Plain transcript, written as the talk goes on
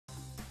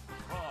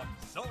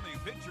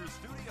Picture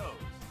Studios.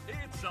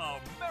 It's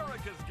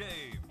America's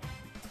Game.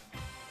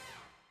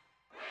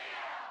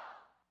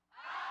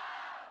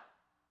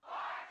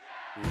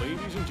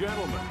 Ladies and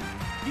gentlemen,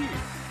 here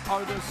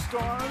are the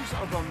stars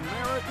of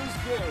America's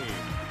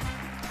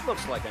Game.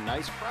 Looks like a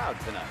nice crowd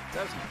tonight,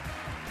 doesn't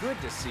it? Good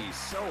to see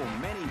so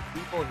many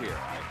people here.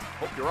 I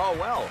hope you're all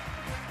well.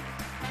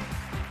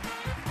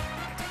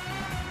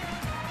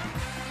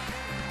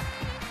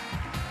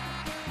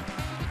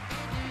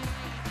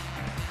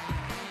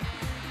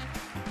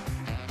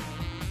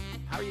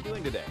 How are you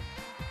doing today?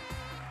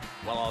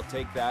 Well, I'll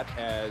take that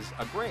as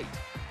a great.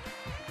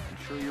 I'm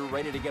sure you're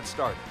ready to get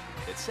started.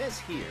 It says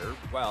here,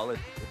 well, it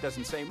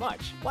doesn't say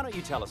much. Why don't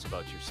you tell us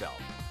about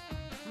yourself?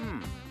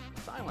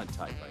 Silent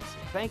type, I see.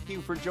 Thank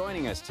you for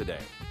joining us today.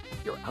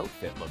 Your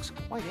outfit looks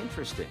quite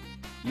interesting.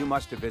 You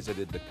must have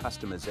visited the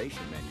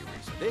customization menu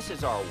recently. This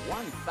is our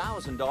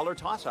 $1,000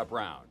 toss-up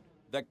round.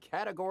 The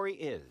category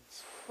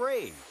is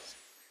phrase.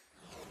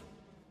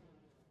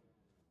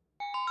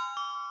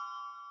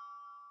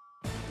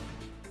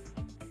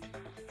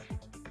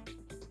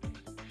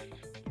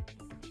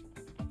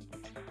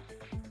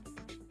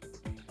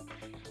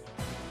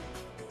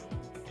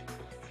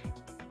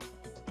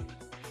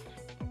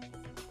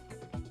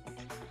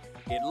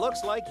 It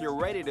looks like you're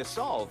ready to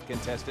solve,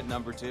 contestant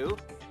number 2.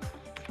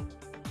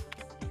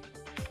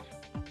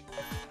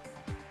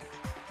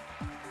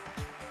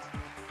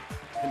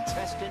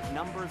 Contestant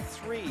number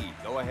 3,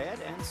 go ahead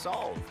and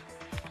solve.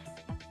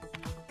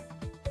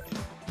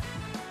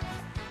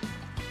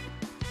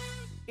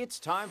 It's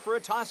time for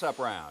a toss-up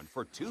round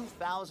for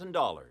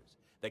 $2,000.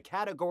 The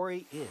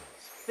category is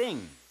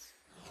things.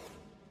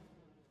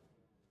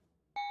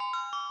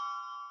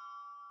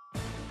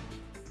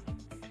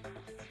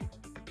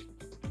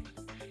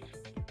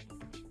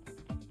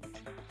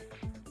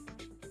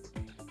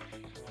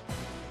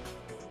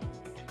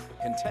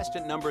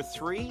 Contestant number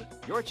 3,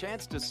 your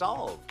chance to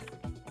solve.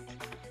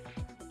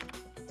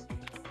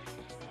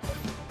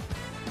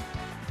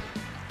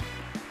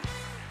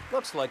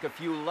 Looks like a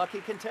few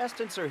lucky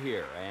contestants are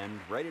here and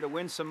ready to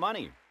win some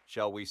money.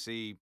 Shall we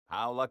see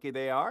how lucky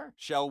they are?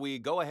 Shall we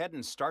go ahead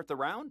and start the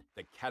round?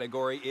 The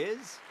category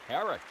is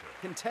character.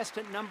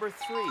 Contestant number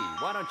 3,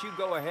 why don't you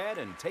go ahead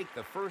and take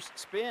the first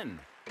spin?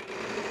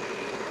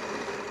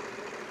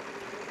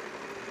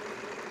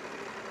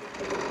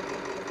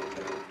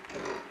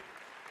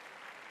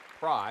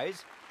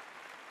 Prize.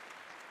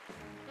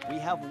 We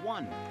have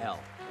 1 L.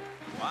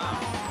 Wow.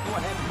 Go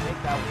ahead and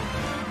take that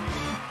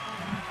one.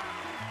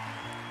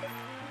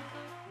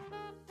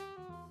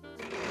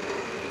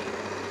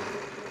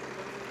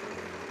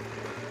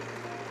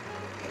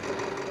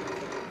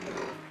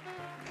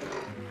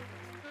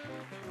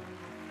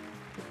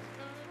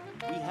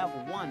 We have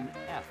 1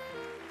 F.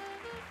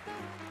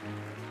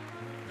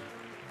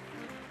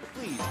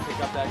 Please pick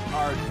up that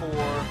card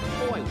for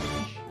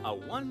foliage, a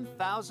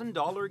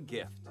 $1,000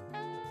 gift.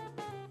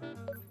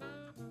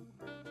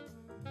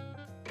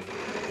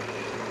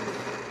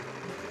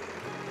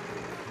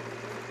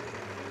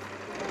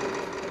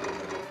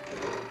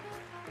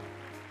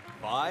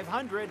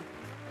 $500.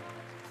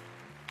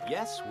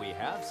 Yes, we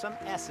have some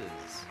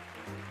S's.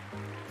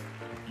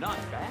 Not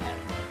bad.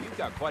 You've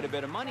got quite a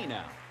bit of money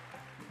now.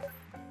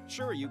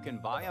 Sure, you can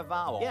buy a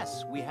vowel.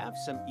 Yes, we have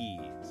some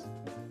E's.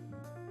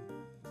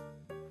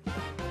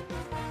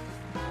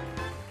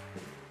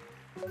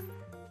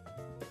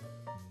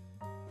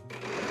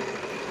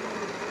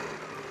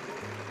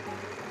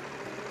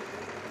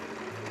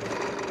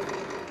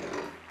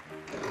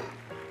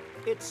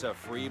 It's a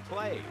free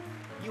play.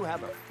 You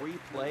have a free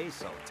play,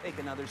 so take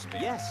another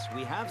spin. Yes,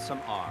 we have some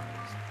R's.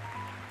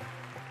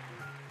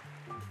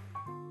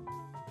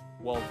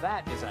 Well,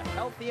 that is a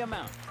healthy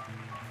amount.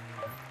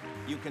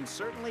 You can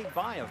certainly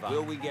buy a vowel.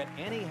 Will we get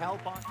any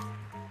help on?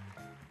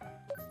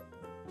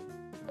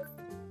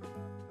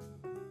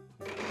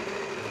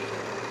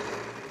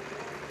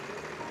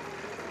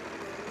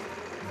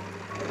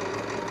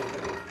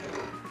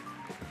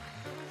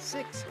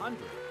 $600.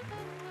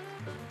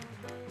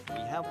 We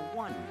have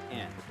 1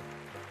 N.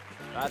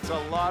 That's a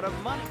lot of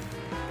money.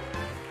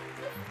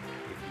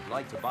 If you'd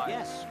like to buy,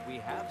 yes, we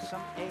have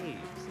some A's.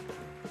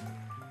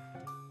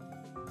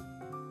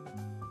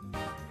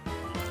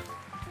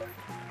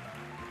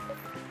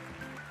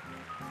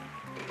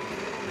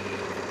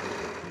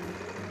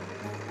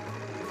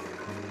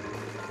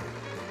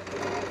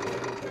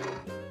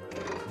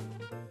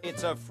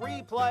 It's a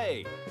free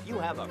play. You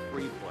have a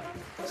free play.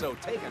 So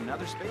take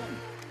another spin.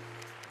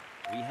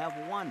 We have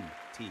 1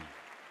 T.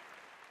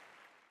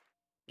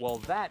 Well,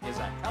 that is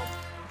a help.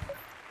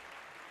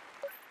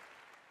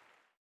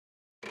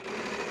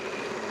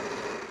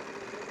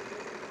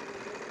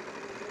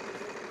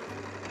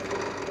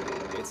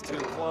 It's too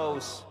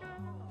close.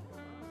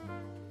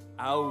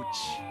 Ouch.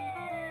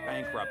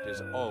 Bankrupt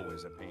is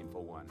always a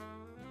painful one.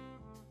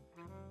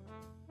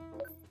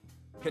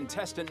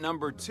 Contestant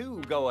number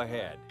 2, go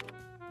ahead.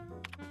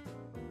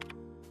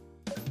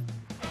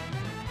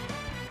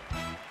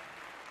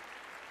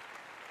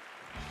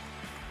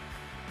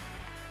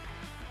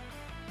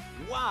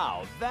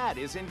 Wow, that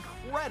is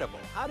incredible.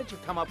 How did you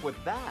come up with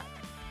that?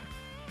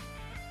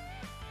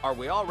 Are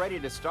we all ready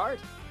to start?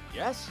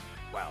 Yes?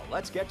 Well,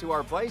 let's get to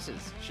our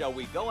places. Shall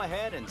we go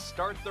ahead and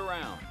start the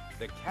round?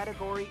 The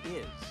category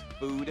is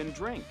food and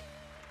drink.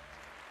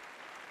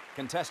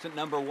 Contestant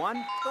number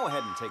 1, go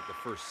ahead and take the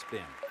first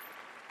spin.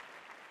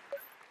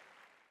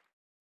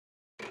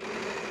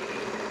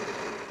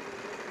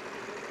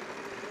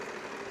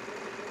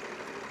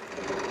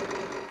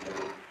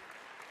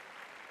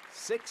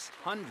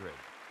 $600.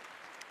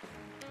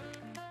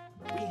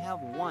 We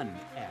have one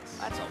S.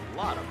 That's a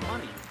lot of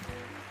money.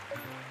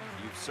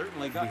 You've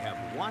certainly got. We have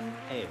one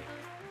A.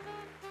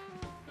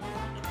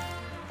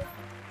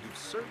 You've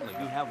certainly.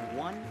 We have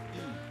one E.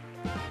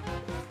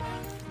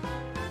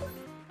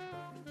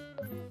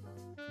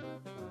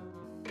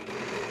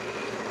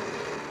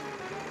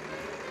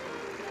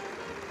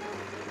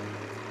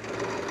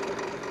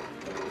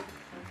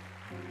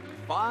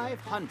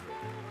 $500.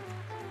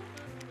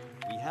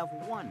 We have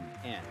one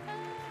N.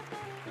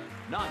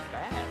 Not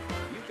bad.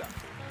 You got it.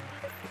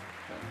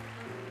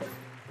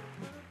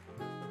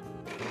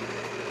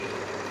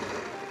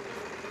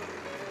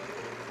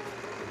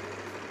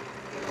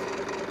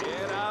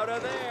 Get out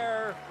of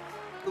there.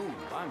 Ooh,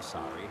 I'm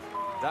sorry.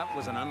 That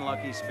was an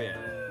unlucky spin.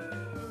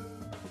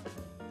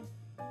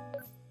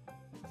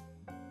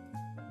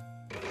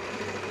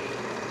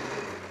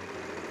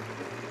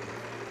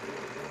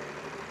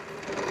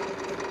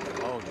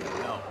 Oh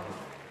no.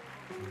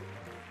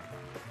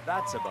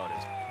 That's about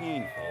as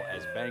painful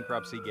as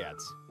bankruptcy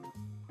gets.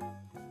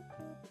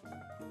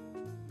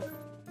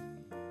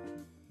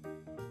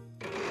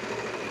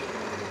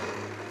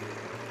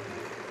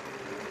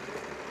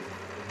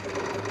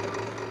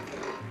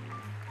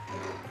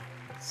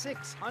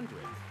 $600.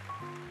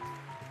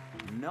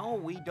 No,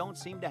 we don't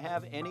seem to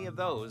have any of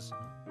those.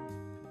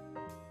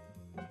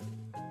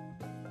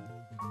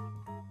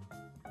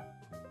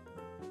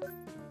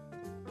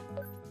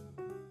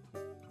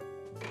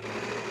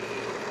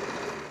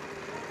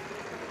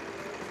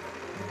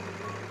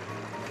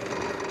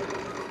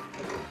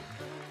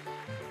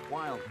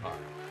 Wild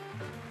card.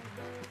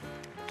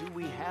 Do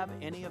we have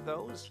any of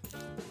those?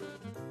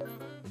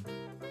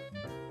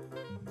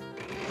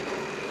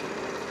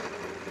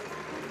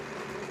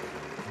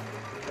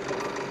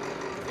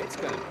 It's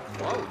gonna be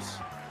close.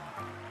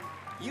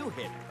 You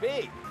hit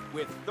big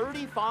with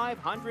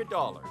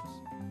 $3,500.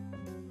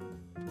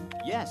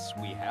 Yes,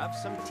 we have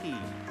some T's.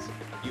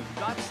 You've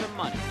got some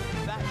money.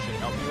 That should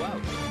help you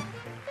out.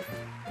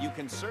 You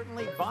can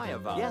certainly buy a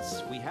vowel.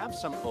 Yes, we have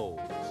some O's.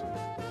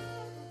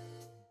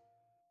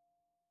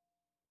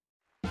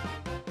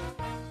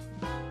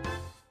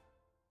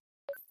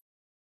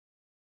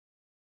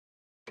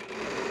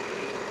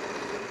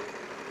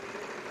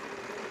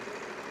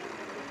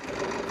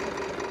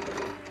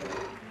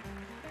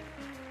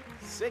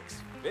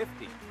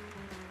 $650.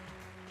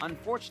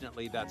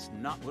 Unfortunately, that's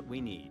not what we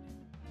need.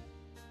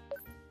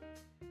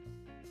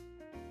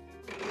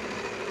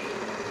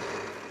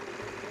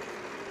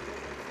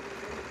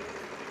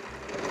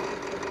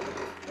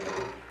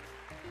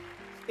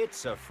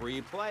 It's a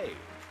free play.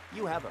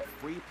 You have a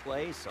free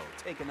play, so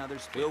take another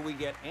spin. Will we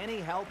get any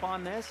help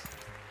on this?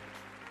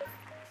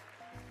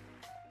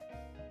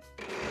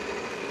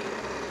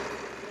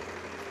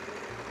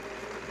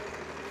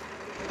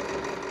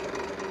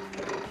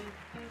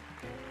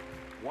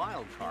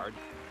 Wild card.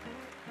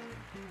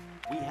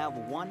 We have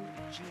one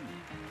G.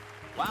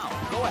 Wow,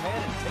 go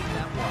ahead and take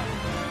that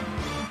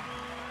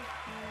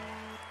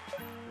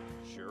one.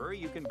 Sure,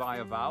 you can buy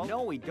a vowel.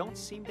 No, we don't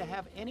seem to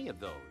have any of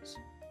those.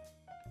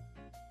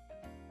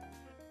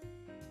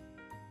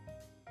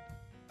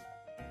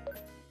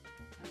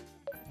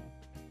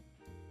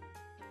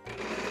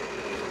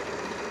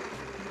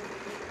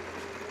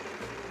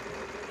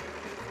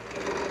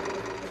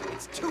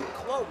 It's too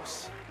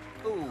close.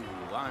 Ooh,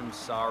 I'm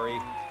sorry.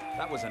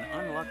 That was an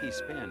unlucky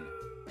spin.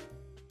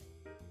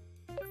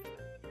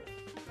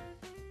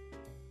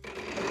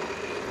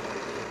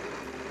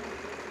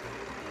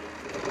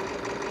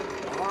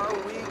 Are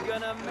we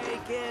gonna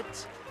make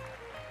it?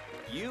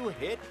 You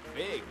hit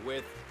big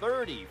with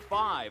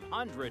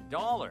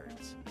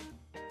 $3,500.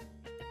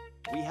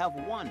 We have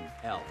one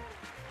L.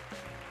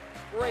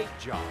 Great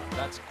job.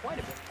 That's quite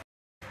a bit.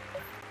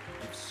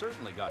 You've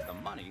certainly got the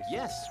money.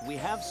 Yes, we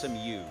have some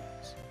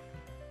U's.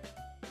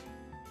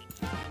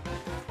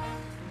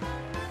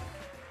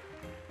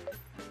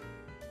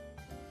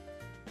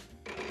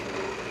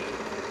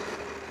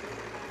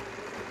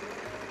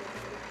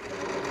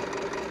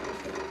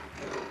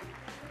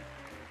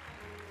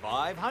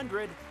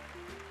 $500.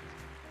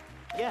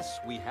 Yes,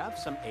 we have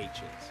some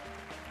H's.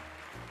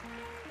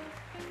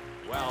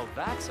 Well,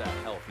 that's a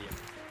healthy.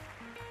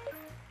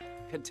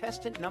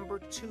 Contestant number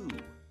 2,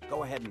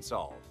 go ahead and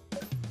solve.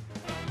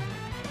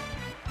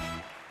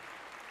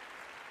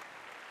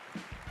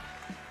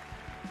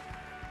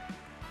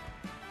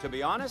 To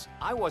be honest,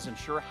 I wasn't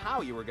sure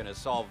how you were going to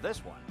solve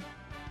this one.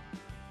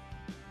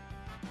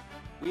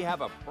 We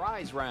have a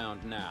prize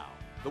round now.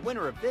 The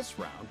winner of this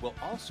round will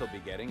also be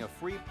getting a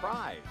free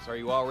prize. Are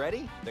you all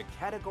ready? The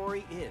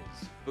category is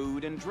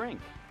food and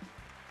drink.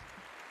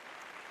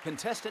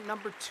 Contestant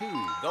number 2,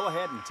 go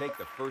ahead and take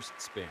the first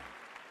spin.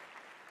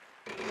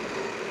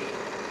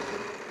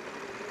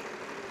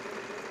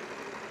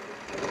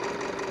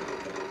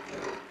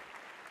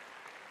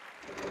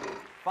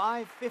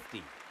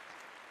 $5.50.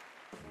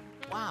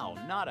 Wow,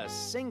 not a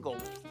single.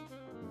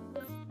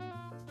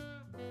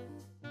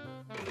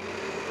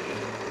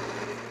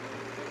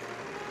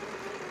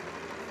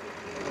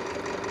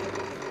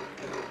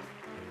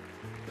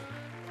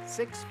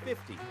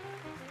 $6.50.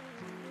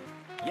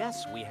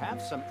 Yes, we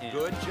have some.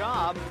 Good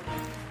job.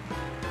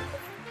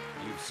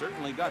 You've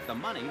certainly got the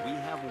money. We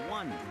have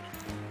one.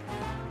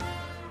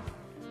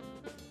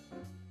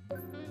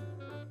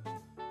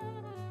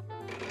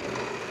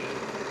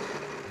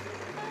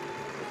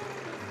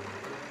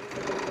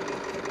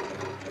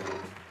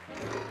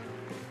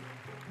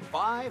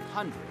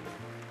 $500.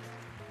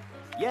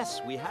 Yes,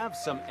 we have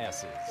some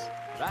S's.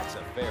 That's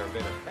a fair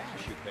bit of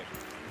cash you picked.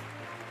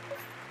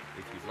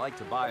 If you'd like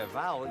to buy a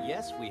vowel,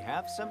 yes, we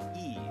have some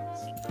E's.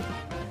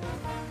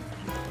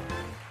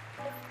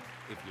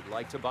 If you'd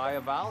like to buy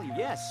a vowel,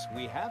 yes,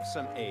 we have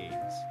some A's.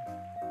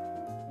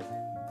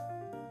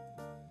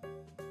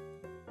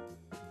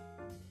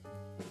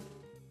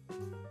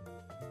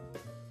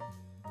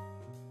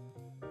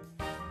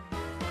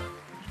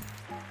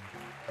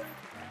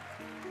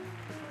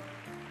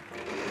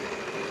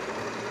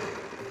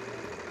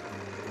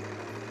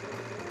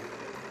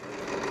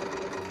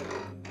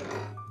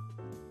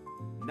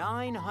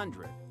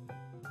 $900.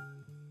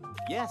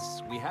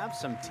 Yes, we have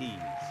some T's.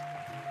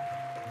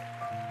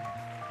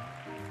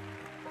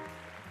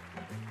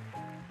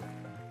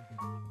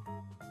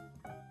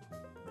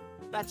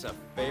 That's a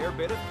fair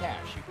bit of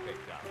cash you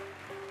picked up.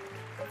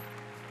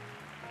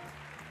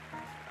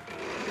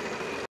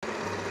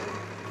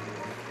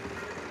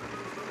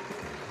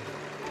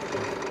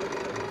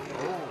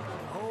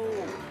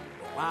 Oh,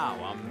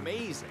 wow,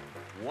 amazing.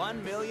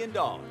 $1 million.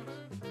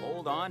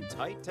 Hold on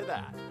tight to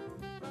that.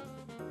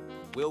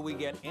 Will we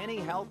get any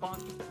help on?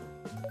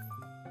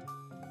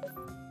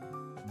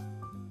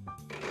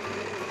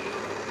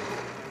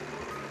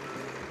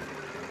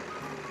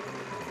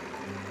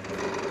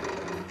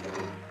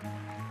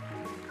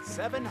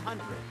 $700.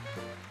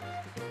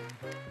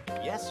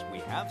 Yes, we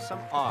have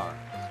some R's.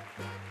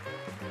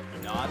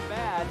 Not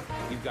bad.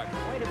 We've got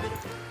quite a bit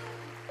of.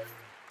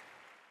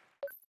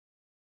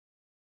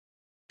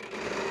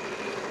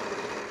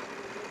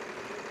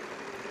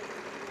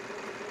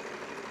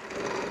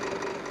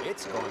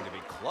 It's going to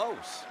be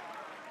close.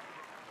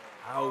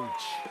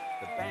 Ouch.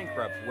 The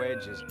bankrupt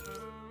wedge is...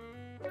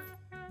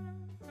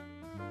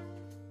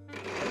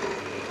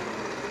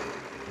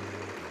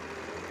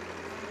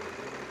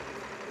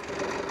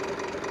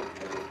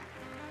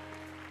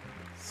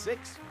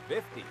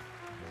 $650.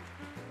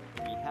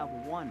 We have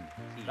one.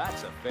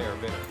 That's a fair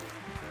bit of...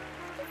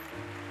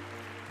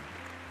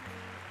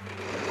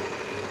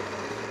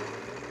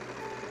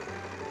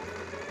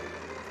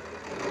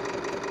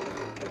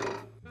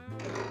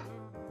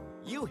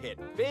 You hit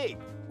big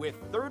with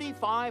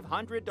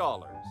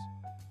 $3,500.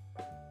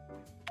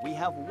 We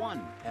have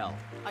one L.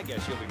 I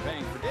guess you'll be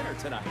paying for dinner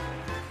tonight.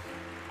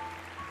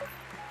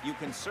 You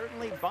can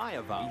certainly buy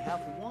a vowel. We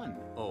have one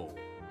O.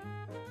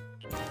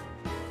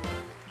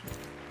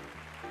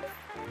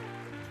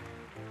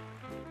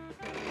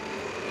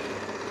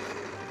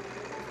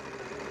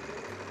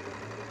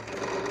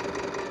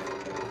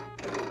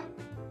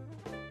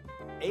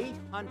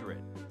 $800.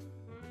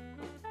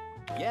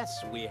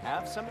 Yes, we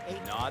have some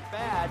 8. Not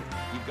bad.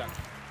 You've got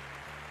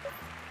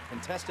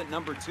contestant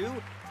number 2.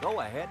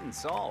 Go ahead and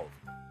solve.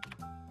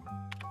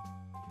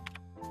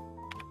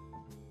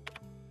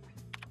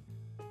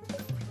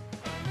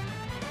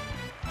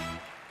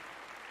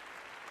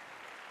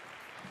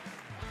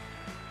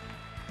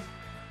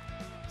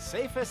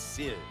 C'est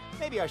facile.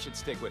 Maybe I should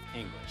stick with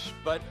English,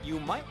 but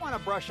you might want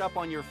to brush up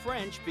on your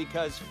French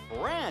because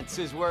France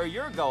is where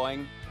you're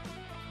going.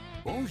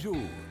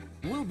 Bonjour.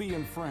 We'll be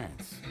in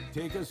France.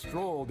 Take a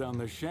stroll down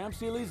the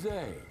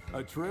Champs-Élysées,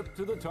 a trip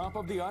to the top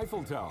of the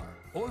Eiffel Tower,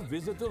 or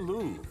visit the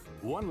Louvre.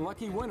 One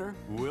lucky winner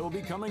will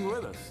be coming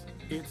with us.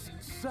 It's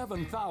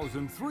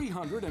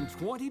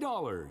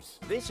 $7,320.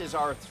 This is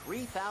our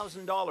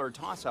 $3,000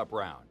 toss-up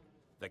round.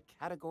 The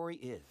category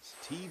is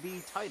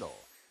TV title.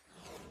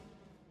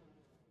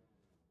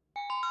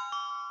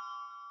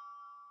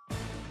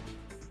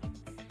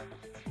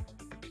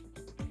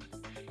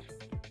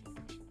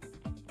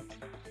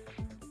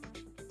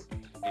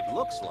 It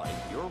looks like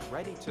you're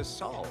ready to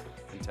solve,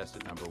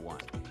 contestant number 1.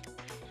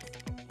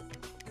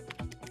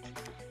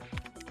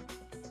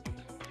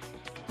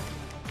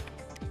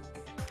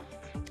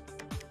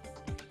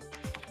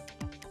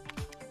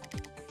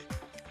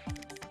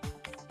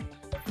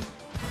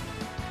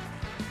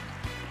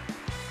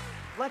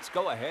 Let's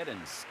go ahead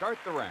and start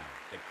the round.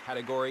 The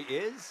category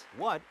is,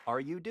 what are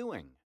you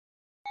doing?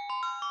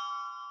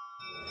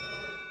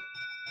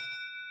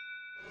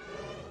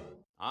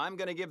 I'm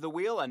going to give the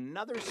wheel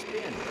another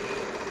spin.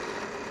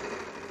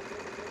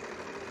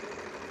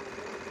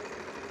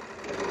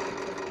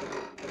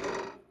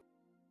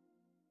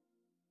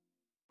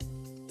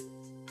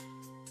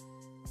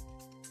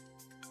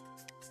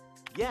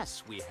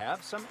 Yes, we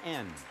have some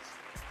N's.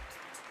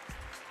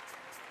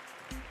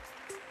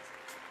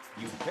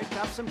 You picked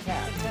up some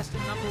cash.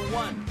 Contestant number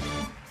 1.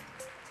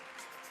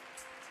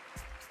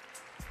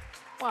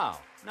 Wow,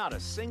 not a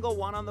single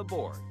one on the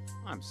board.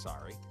 I'm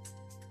sorry.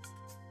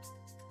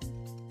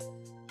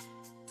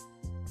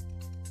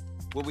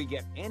 Will we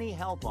get any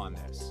help on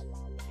this?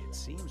 It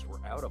seems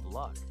we're out of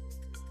luck.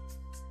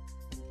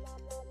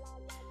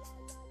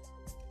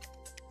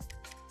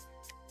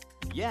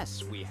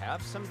 Yes, we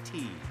have some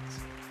T's.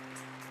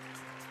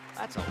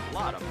 That's a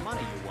lot of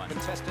money you won.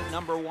 Contestant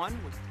number 1.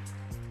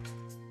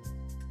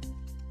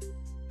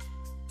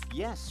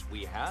 Yes,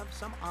 we have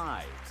some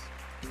I's.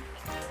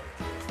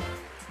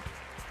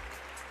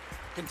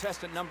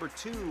 Contestant number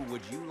 2,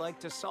 would you like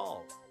to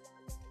solve?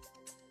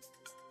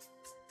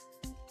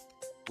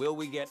 Will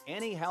we get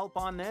any help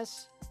on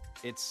this?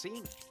 It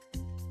seems.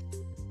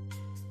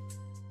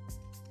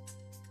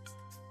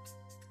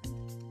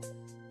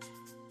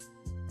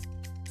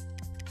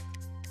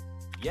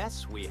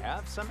 Yes, we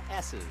have some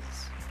S's.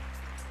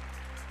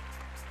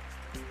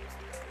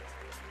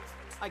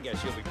 I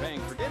guess you'll be paying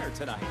for dinner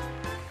tonight.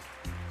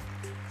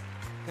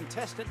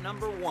 Contestant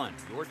number 1,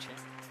 your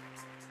chance.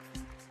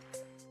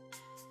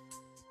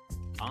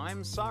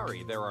 I'm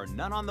sorry, there are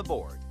none on the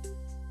board.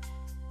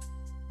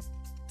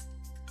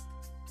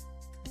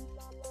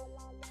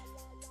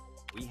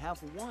 We have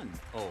 1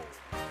 O.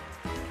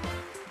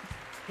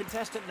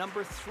 Contestant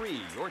number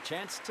 3, your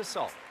chance to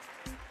solve.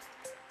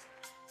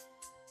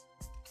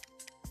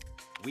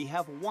 We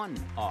have 1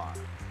 R.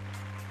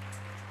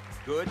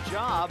 Good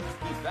job.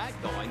 Keep that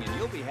going and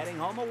you'll be heading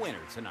home a winner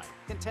tonight.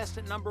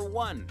 Contestant number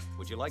 1,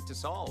 would you like to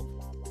solve?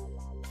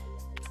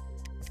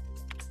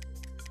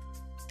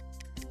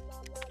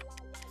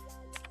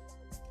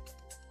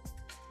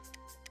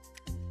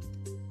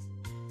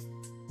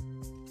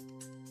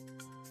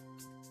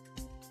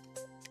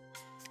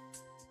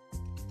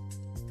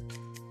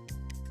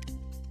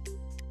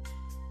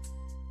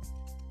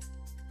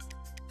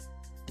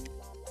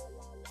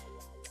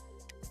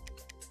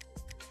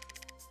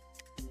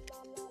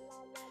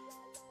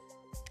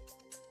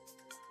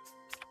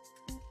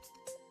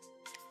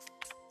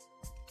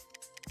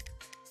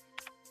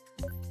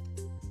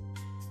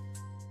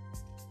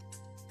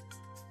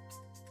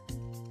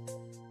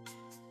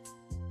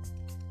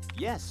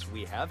 Yes,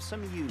 we have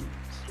some U's.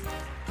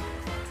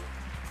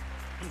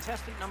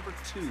 Contestant number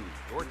 2,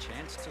 your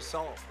chance to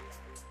solve.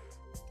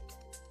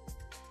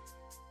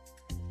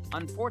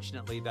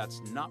 Unfortunately, that's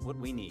not what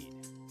we need.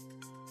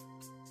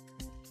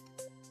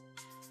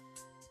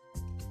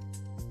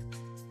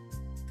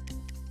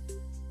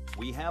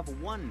 We have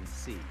 1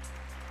 C.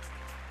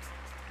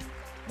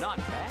 Not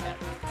bad.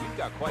 You've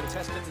got quite a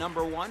contestant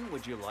number 1.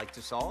 Would you like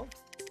to solve?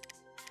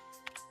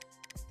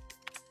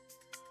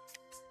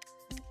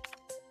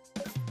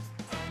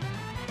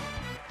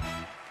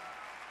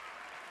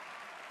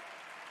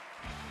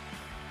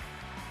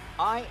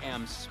 I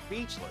am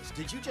speechless.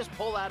 Did you just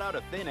pull that out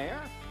of thin air?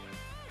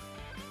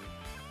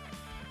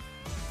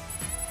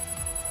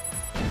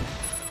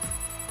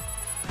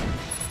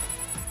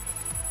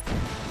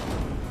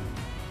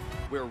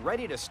 We're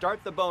ready to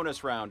start the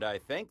bonus round, I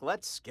think.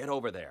 Let's get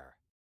over there.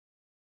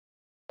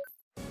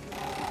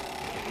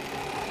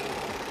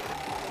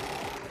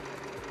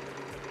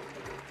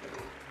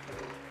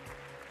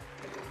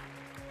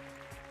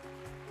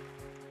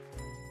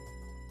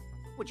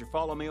 Would you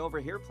follow me over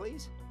here,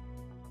 please?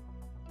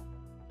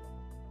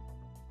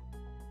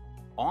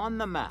 On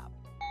the map,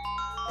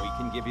 we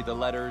can give you the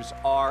letters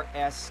R,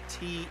 S,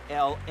 T,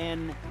 L,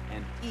 N,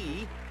 and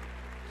E.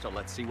 So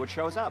let's see what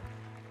shows up.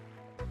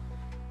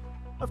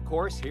 Of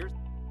course, here's...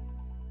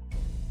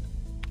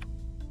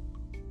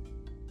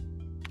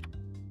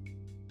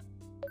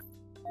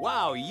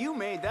 Wow, you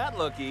made that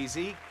look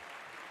easy.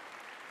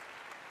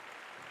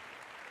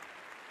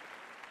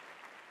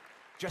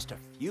 Just a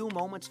few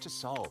moments to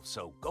solve,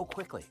 so go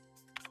quickly.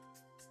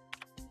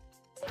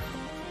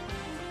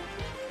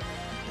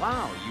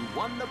 Wow, you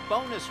won the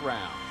bonus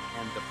round.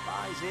 And the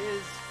prize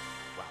is,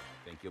 well,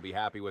 I think you'll be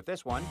happy with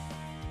this one.